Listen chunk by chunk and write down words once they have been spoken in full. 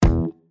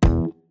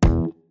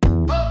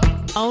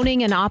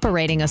Owning and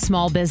operating a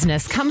small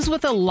business comes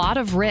with a lot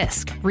of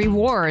risk,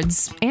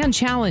 rewards, and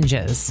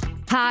challenges.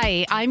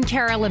 Hi, I'm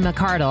Carolyn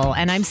McCardle,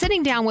 and I'm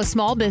sitting down with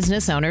small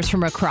business owners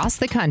from across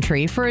the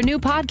country for a new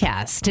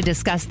podcast to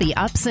discuss the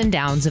ups and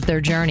downs of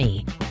their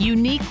journey.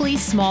 Uniquely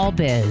Small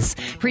Biz,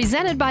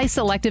 presented by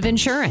Selective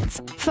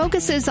Insurance,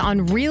 focuses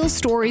on real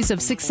stories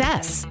of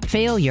success,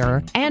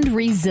 failure, and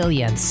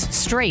resilience,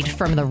 straight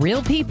from the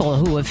real people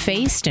who have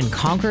faced and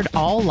conquered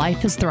all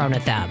life has thrown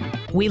at them.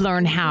 We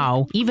learn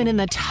how, even in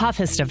the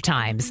toughest of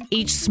times,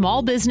 each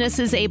small business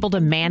is able to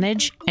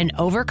manage and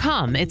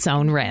overcome its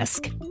own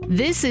risk.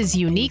 This is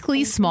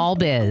Uniquely Small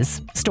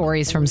Biz.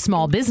 Stories from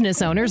small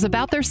business owners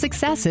about their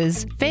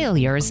successes,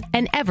 failures,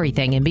 and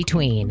everything in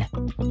between.